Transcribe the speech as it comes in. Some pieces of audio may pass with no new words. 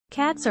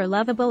Cats are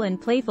lovable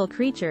and playful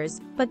creatures,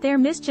 but their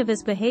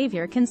mischievous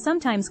behavior can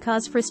sometimes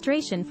cause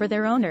frustration for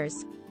their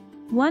owners.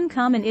 One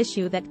common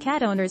issue that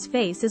cat owners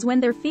face is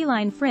when their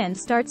feline friend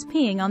starts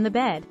peeing on the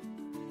bed.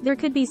 There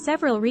could be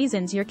several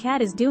reasons your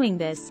cat is doing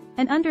this,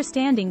 and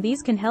understanding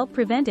these can help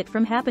prevent it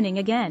from happening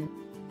again.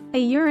 A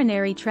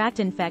urinary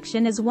tract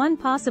infection is one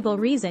possible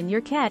reason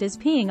your cat is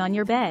peeing on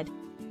your bed.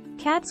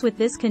 Cats with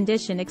this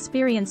condition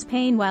experience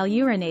pain while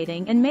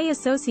urinating and may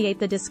associate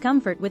the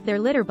discomfort with their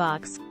litter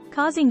box,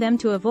 causing them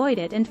to avoid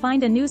it and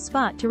find a new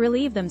spot to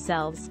relieve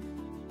themselves.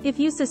 If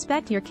you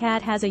suspect your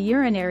cat has a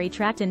urinary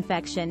tract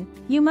infection,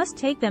 you must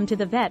take them to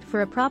the vet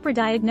for a proper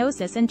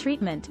diagnosis and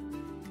treatment.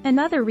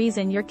 Another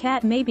reason your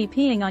cat may be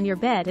peeing on your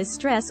bed is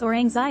stress or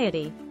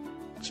anxiety.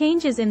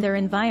 Changes in their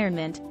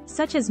environment,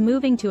 such as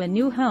moving to a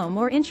new home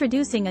or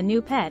introducing a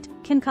new pet,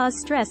 can cause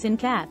stress in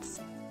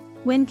cats.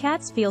 When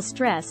cats feel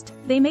stressed,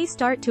 they may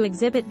start to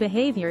exhibit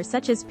behavior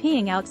such as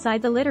peeing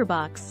outside the litter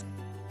box.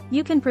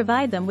 You can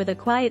provide them with a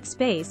quiet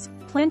space,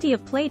 plenty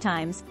of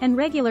playtimes, and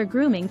regular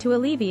grooming to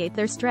alleviate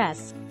their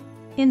stress.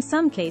 In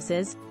some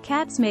cases,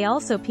 cats may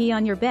also pee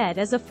on your bed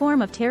as a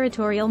form of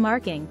territorial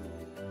marking.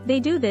 They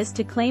do this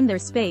to claim their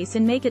space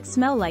and make it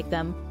smell like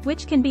them,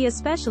 which can be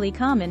especially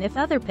common if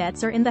other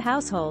pets are in the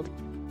household.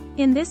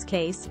 In this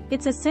case,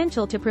 it's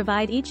essential to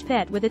provide each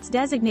pet with its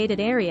designated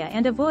area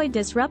and avoid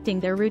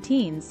disrupting their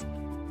routines.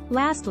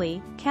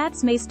 Lastly,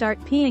 cats may start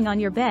peeing on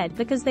your bed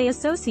because they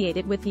associate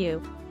it with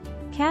you.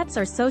 Cats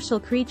are social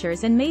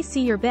creatures and may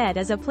see your bed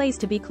as a place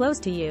to be close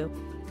to you.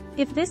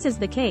 If this is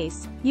the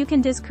case, you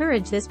can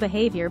discourage this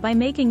behavior by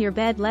making your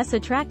bed less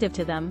attractive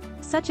to them,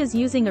 such as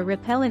using a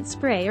repellent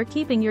spray or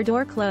keeping your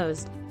door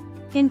closed.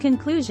 In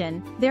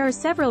conclusion, there are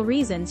several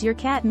reasons your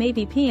cat may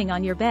be peeing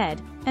on your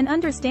bed, and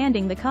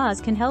understanding the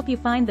cause can help you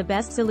find the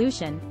best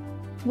solution.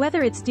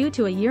 Whether it's due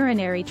to a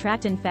urinary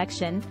tract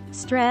infection,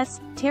 stress,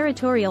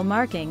 territorial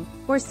marking,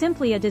 or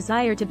simply a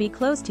desire to be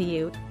close to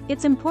you,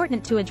 it's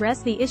important to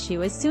address the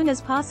issue as soon as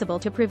possible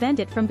to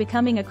prevent it from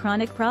becoming a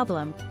chronic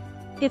problem.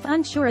 If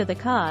unsure of the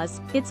cause,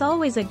 it's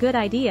always a good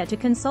idea to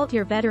consult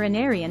your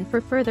veterinarian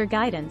for further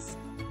guidance.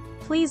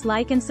 Please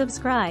like and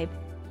subscribe.